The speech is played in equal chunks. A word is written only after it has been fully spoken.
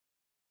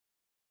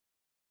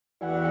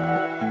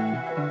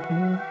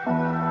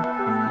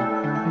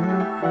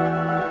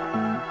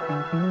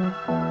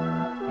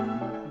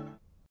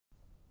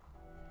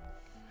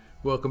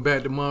Welcome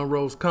back to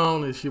Munroe's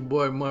Corner. It's your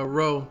boy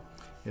Munroe,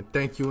 and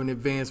thank you in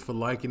advance for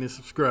liking and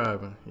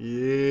subscribing.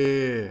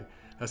 Yeah,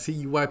 I see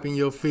you wiping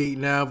your feet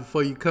now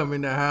before you come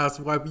in the house,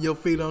 wiping your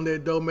feet on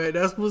that doormat.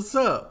 That's what's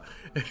up.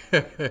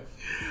 All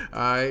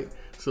right,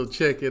 so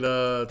check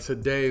it.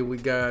 Today we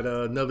got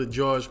another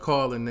George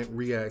Carlin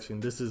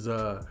reaction. This is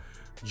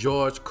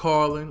George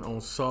Carlin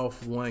on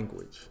soft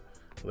language.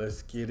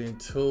 Let's get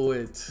into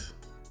it.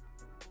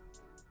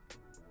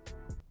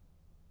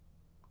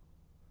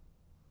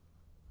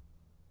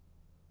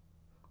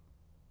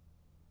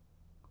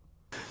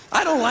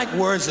 I don't like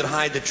words that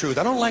hide the truth.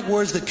 I don't like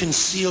words that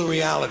conceal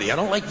reality. I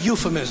don't like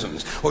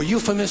euphemisms or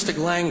euphemistic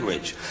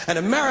language. And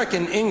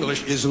American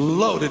English is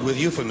loaded with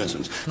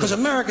euphemisms because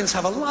Americans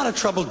have a lot of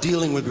trouble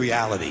dealing with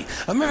reality.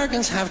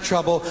 Americans have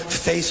trouble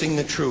facing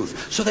the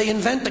truth. So they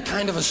invent the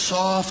kind of a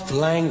soft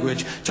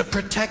language to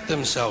protect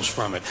themselves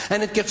from it.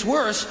 And it gets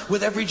worse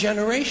with every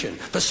generation.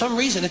 For some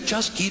reason, it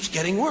just keeps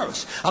getting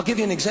worse. I'll give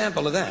you an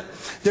example of that.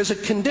 There's a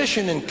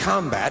condition in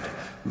combat.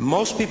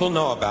 Most people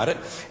know about it.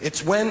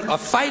 It's when a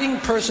fighting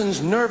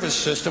person's nervous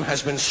system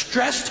has been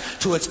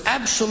stressed to its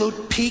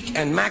absolute peak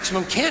and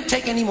maximum, can't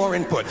take any more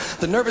input.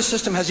 The nervous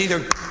system has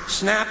either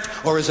snapped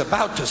or is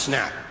about to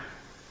snap.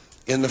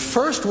 In the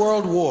First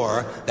World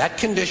War, that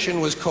condition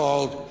was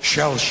called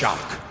shell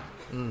shock.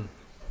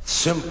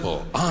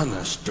 Simple,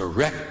 honest,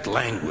 direct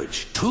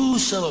language. 2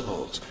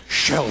 syllables.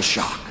 Shell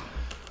shock.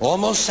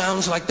 Almost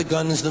sounds like the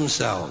guns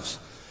themselves.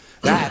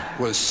 That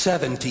was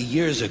 70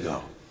 years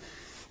ago.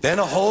 Then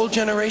a whole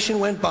generation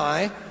went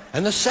by,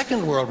 and the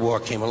Second World War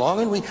came along,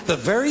 and the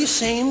very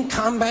same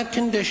combat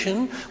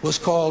condition was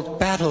called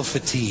battle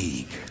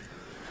fatigue.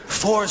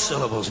 4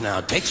 syllables now.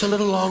 Takes a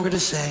little longer to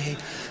say.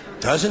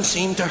 Doesn't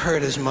seem to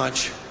hurt as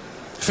much.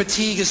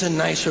 Fatigue is a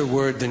nicer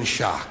word than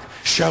shock.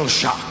 Shell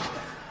shock.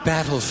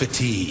 Battle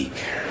fatigue.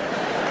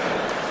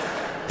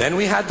 Then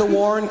we had the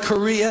war in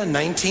Korea,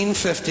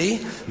 1950.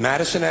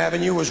 Madison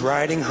Avenue was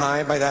riding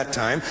high by that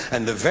time,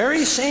 and the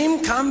very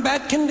same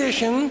combat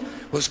condition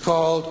was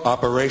called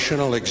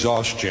operational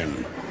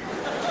exhaustion.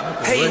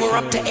 Hey, we're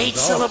up to 8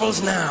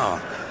 syllables now.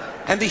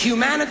 And the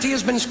humanity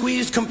has been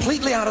squeezed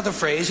completely out of the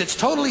phrase. It's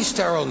totally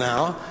sterile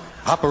now.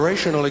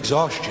 Operational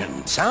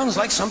exhaustion. Sounds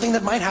like something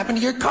that might happen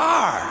to your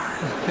car.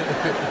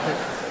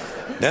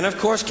 Then, of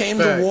course, came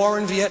the war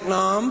in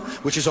Vietnam,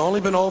 which has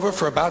only been over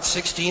for about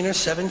 16 or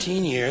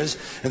 17 years.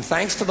 And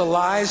thanks to the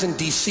lies and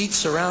deceit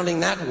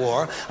surrounding that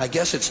war, I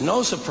guess it's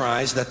no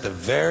surprise that the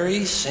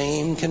very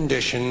same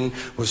condition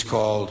was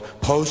called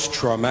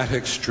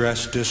post-traumatic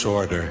stress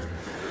disorder.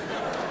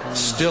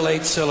 Still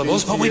 8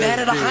 syllables, but we've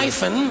added a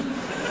hyphen.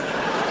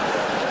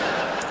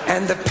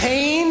 And the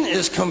pain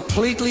is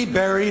completely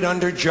buried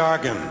under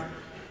jargon.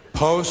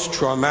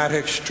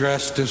 Post-traumatic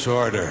stress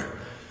disorder.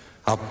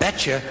 I'll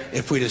bet you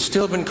if we'd have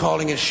still been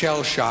calling it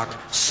shell shock,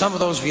 some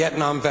of those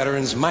Vietnam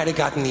veterans might have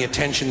gotten the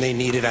attention they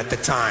needed at the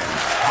time.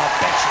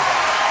 I'll bet you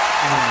that.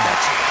 I'll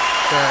bet you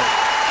that.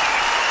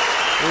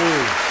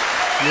 Ooh,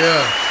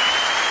 yeah.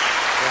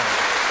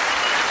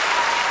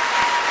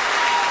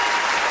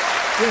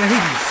 Yeah, he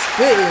be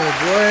spitting,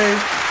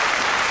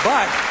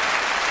 boy.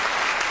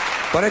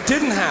 But it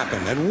didn't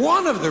happen. And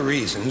one of the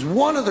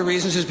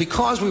reasons is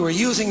because we were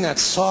using that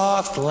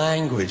soft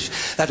language,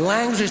 that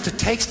language that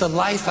takes the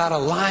life out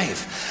of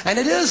life. And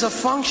it is a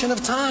function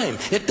of time.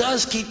 It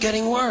does keep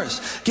getting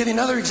worse. Give you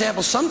another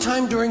example.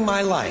 Sometime during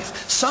my life,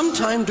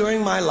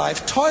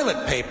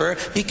 toilet paper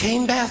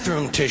became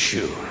bathroom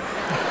tissue.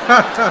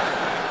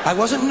 I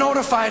wasn't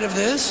notified of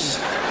this.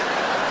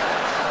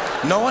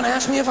 No one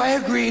asked me if I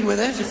agreed with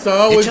it. It's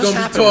always it just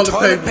gonna be happened.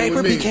 toilet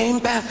Paper became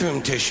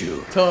bathroom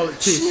tissue.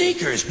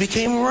 Sneakers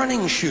became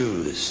running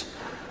shoes.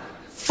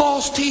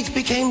 False teeth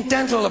became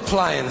dental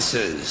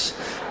appliances.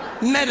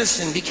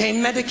 Medicine became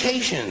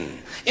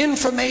medication.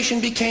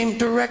 Information became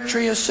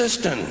directory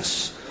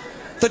assistance.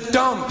 The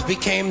dump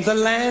became the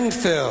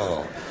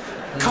landfill.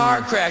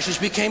 Car crashes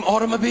became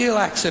automobile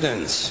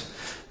accidents.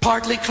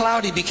 Partly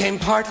cloudy became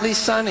partly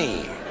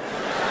sunny.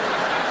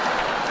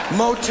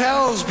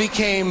 Motels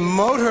became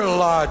motor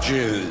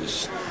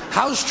lodges.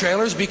 House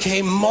trailers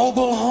became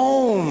mobile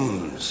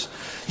homes.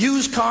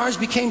 Used cars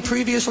became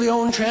previously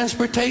owned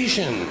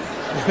transportation.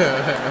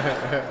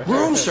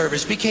 Room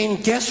service became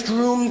guest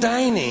room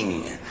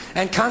dining.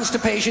 And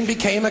constipation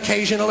became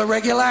occasional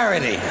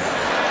irregularity.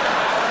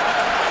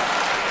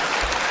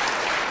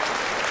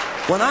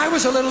 When I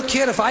was a little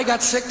kid, if I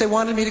got sick, they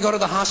wanted me to go to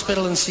the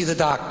hospital and see the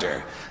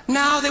doctor.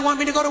 Now they want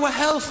me to go to a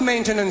health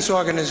maintenance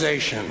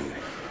organization.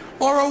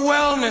 Or a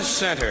wellness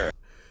center.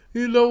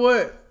 You know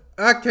what?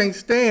 I can't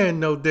stand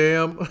no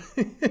damn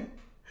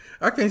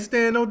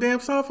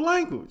soft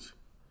language.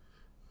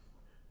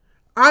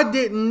 I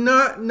did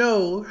not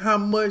know how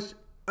much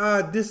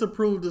I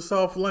disapproved of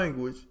soft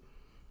language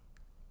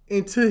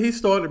until he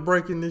started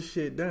breaking this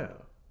shit down.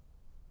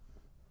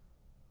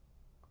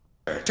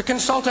 To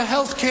consult a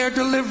healthcare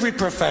delivery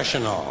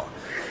professional.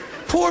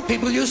 Poor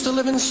people used to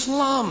live in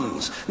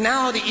slums.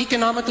 Now the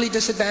economically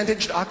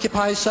disadvantaged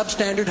occupy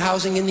substandard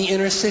housing in the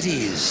inner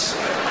cities.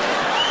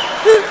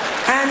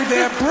 And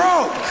they're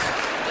broke.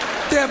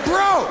 They're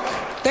broke.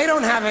 They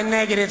don't have a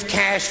negative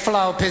cash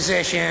flow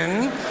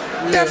position.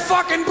 Yeah. They're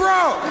fucking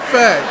broke.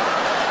 Fact.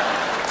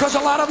 Because a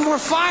lot of them were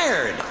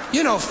fired.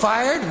 You know,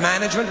 fired.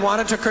 Management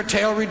wanted to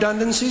curtail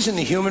redundancies in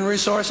the human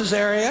resources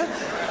area.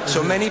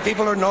 So many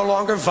people are no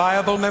longer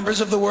viable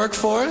members of the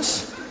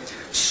workforce.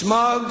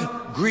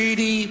 Smug,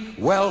 greedy,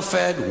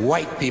 well-fed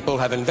white people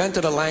have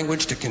invented a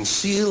language to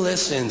conceal their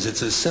sins.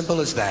 It's as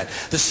simple as that.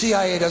 The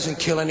CIA doesn't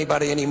kill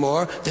anybody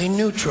anymore. They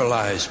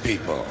neutralize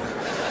people.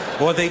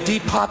 Or they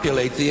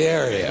depopulate the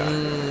area.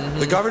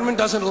 The government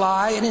doesn't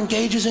lie. It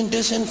engages in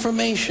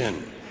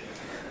disinformation.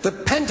 The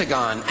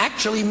Pentagon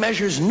actually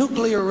measures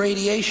nuclear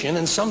radiation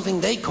in something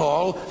they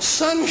call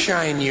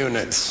sunshine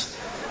units.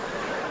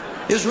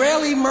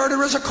 Israeli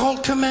murderers are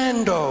called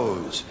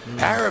commandos.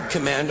 Arab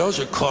commandos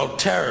are called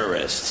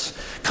terrorists.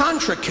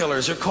 Contra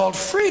killers are called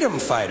freedom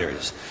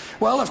fighters.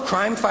 Well, if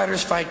crime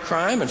fighters fight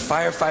crime and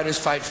firefighters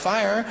fight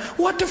fire,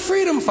 what do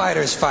freedom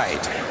fighters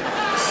fight?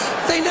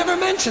 They never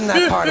mention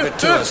that part of it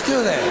to us,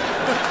 do they?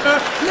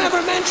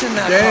 Never mention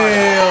that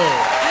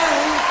part.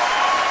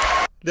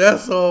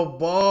 That's a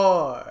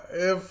bar.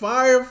 If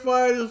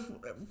firefighters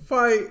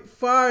fight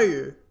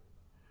fire,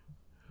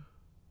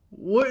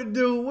 what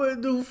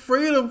do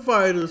freedom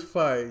fighters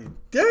fight?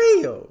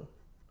 Damn.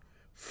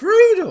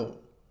 Freedom.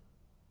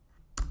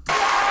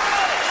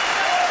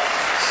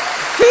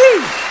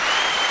 Sheesh.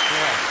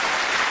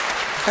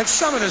 And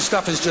some of this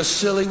stuff is just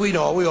silly. We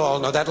all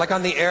know that. Like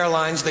on the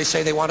airlines, they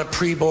say they want a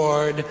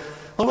pre-board.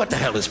 Well, what the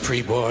hell is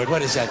pre-board?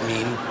 What does that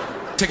mean?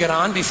 To get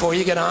on before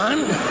you get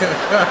on?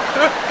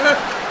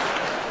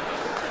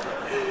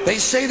 They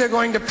say they're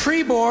going to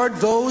pre-board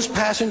those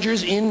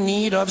passengers in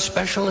need of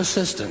special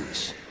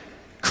assistance.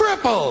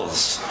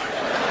 Cripples.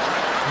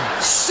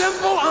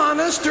 Simple,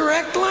 honest,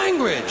 direct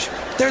language.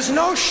 There's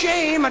no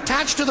shame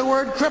attached to the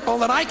word cripple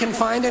that I can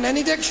find in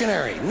any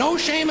dictionary. No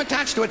shame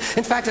attached to it.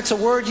 In fact, it's a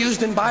word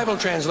used in Bible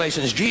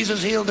translations.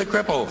 Jesus healed the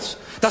cripples.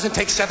 Doesn't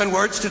take 7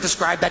 words to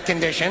describe that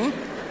condition.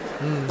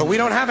 But we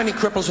don't have any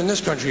cripples in this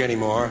country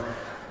anymore.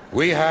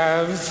 We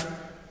have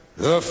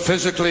the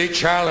physically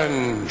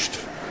challenged.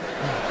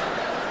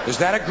 Is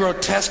that a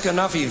grotesque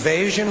enough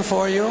evasion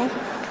for you?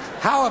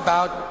 How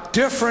about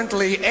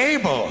differently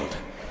abled?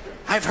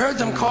 I've heard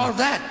them called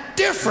that.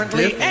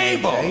 Differently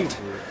abled.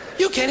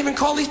 You can't even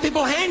call these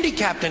people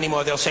handicapped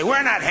anymore. They'll say,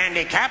 we're not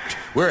handicapped,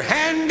 we're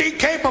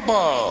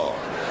handy-capable.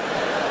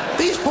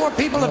 These poor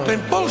people have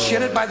been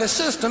bullshitted by the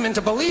system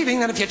into believing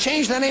that if you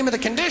change the name of the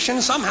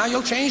condition, somehow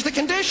you'll change the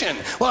condition.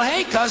 Well,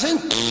 hey, cousin,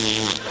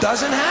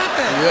 doesn't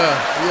happen.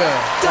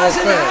 Yeah.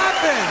 Doesn't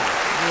happen.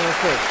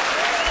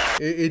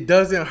 It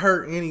doesn't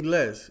hurt any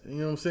less. You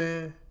know what I'm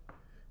saying?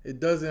 It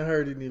doesn't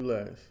hurt any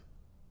less.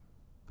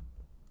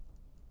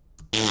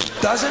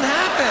 Doesn't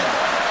happen.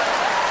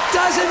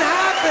 Doesn't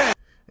happen.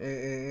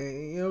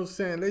 And you know what I'm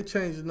saying? They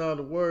changing all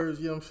the words,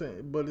 you know what I'm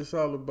saying? But it's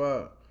all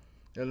about,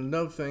 and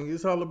another thing,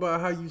 it's all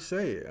about how you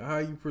say it, how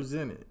you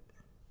present it.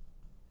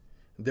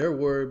 They're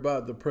worried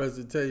about the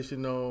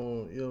presentation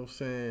on, you know what I'm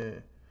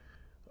saying,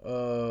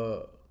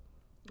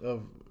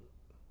 of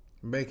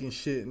making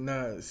shit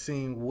not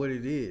seem what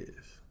it is.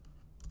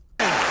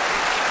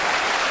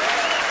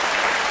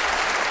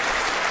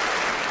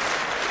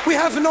 We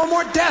have no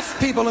more deaf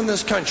people in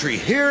this country,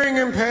 hearing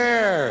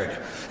impaired.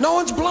 No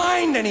one's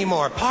blind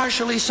anymore,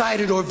 partially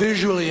sighted or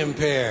visually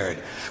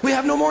impaired. We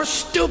have no more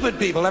stupid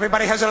people.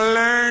 Everybody has a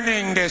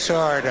learning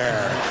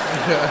disorder.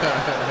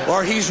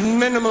 Or he's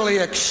minimally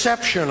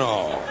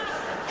exceptional.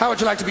 How would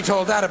you like to be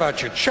told that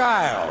about your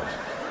child?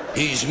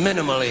 He's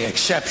minimally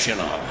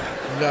exceptional.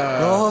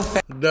 Nah.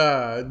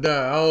 I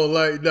don't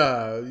like,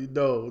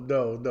 no.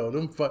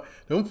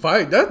 Them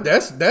fight.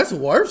 That's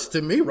worse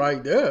to me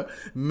right there.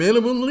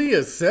 Minimally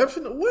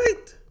exceptional.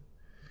 What?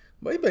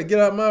 But you better get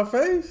out of my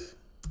face.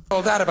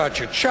 Told that about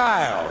your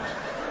child.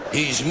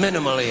 He's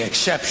minimally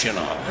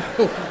exceptional.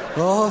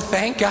 Oh,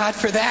 thank God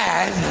for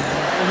that.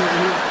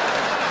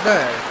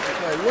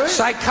 Man, like,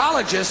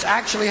 psychologists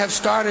actually have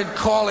started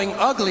calling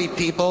ugly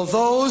people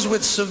those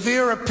with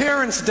severe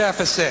appearance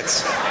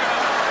deficits.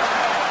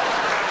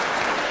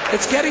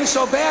 It's getting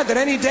so bad that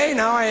any day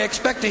now I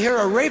expect to hear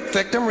a rape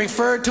victim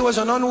referred to as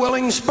an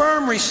unwilling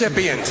sperm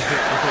recipient.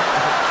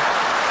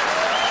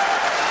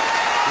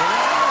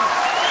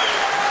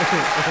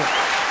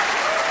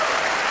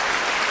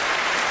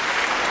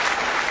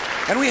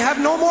 And we have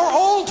no more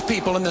old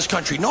people in this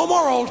country. No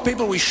more old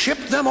people. We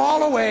shipped them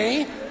all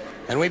away,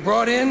 and we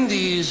brought in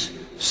these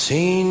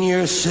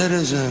senior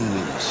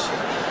citizens.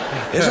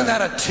 Isn't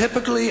that a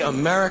typically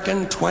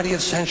American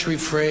 20th century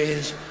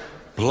phrase?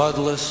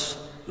 Bloodless,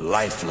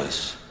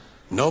 lifeless.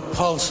 No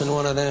pulse in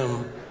one of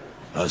them.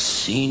 A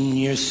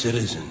senior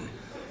citizen.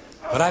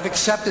 But I've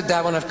accepted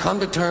that one. I've come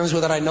to terms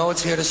with it. I know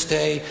it's here to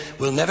stay.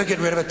 We'll never get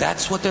rid of it.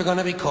 That's what they're going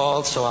to be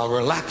called, so I'll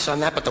relax on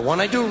that. But the one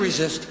I do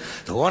resist,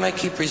 the one I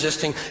keep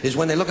resisting, is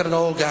when they look at an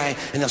old guy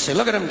and they'll say,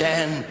 look at him,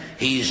 Dan.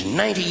 He's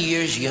 90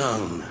 years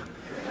young.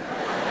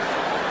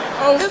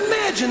 Oh.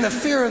 Imagine the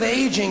fear of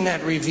aging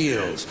that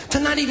reveals. To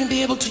not even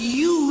be able to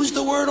use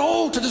the word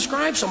old to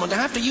describe someone. To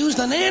have to use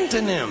an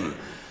antonym.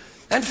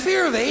 And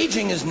fear of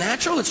aging is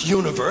natural. It's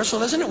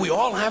universal, isn't it? We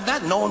all have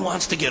that. No one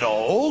wants to get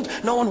old.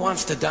 No one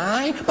wants to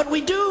die. But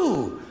we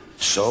do.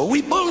 So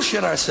we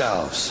bullshit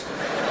ourselves.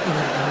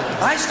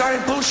 I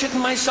started bullshitting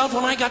myself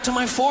when I got to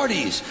my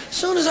 40s. As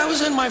soon as I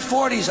was in my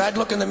 40s, I'd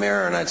look in the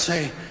mirror and I'd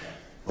say,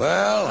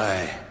 well,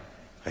 I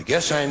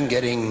guess I'm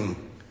getting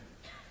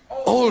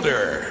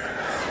older.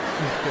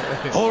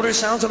 Older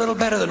sounds a little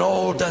better than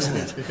old, doesn't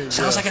it?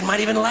 Sounds like it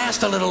might even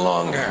last a little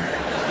longer.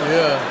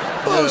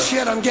 Yeah.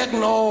 Bullshit, I'm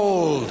getting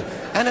old.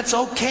 And it's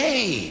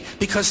okay,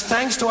 because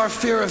thanks to our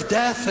fear of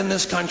death in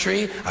this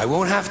country, I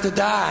won't have to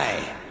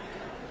die.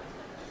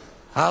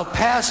 I'll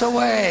pass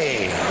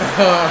away.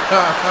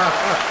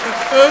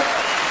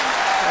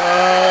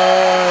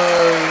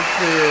 Oh,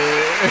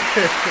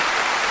 shit.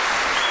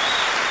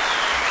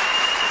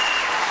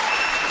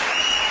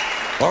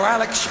 Or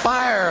I'll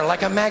expire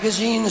like a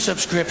magazine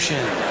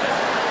subscription.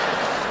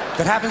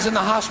 If it happens in the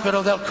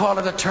hospital, they'll call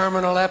it a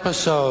terminal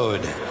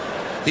episode.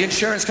 The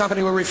insurance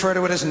company will refer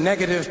to it as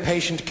negative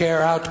patient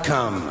care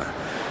outcome.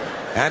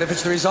 And if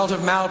it's the result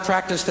of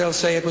malpractice, they'll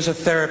say it was a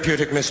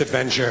therapeutic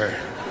misadventure.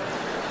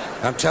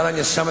 I'm telling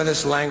you, some of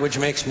this language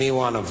makes me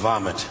want to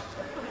vomit.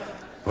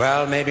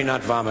 Well, maybe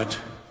not vomit.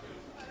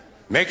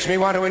 Makes me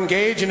want to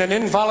engage in an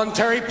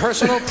involuntary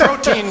personal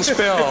protein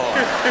spill.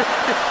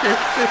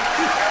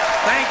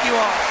 Thank you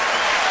all.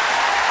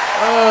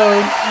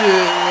 Oh,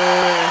 shit,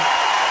 man.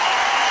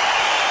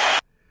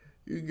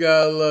 You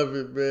gotta love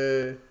it,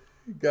 man.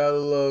 You gotta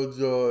love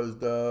George,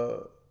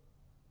 dog.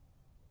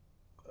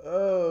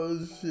 Oh,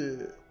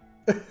 shit.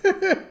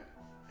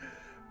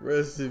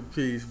 Rest in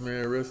peace,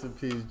 man. Rest in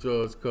peace,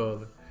 George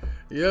Carlin.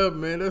 Yeah,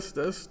 man,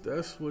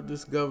 that's what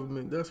this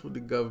government, that's what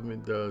the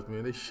government does,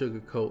 man. They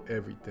sugarcoat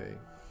everything.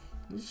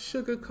 They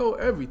sugarcoat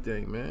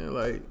everything, man.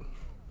 Like,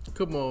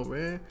 come on,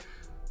 man.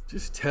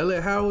 Just tell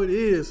it how it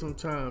is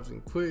sometimes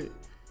and quit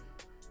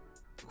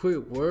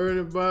worrying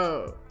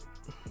about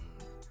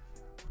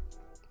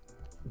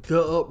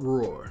the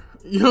uproar.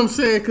 You know what I'm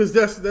saying? Because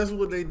that's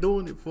what they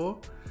doing it for,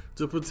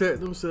 to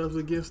protect themselves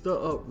against the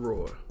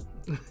uproar.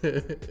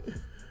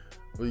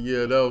 But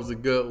yeah, that was a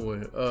good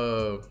one.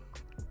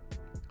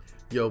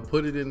 Yo,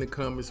 put it in the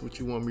comments what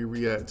you want me to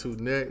react to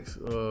next.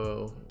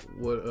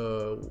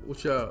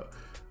 What y'all?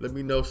 Let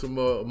me know some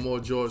more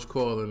George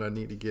Carlin I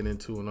need to get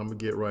into, and I'm gonna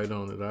get right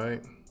on it.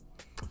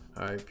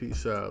 All right,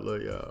 peace out,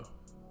 love y'all.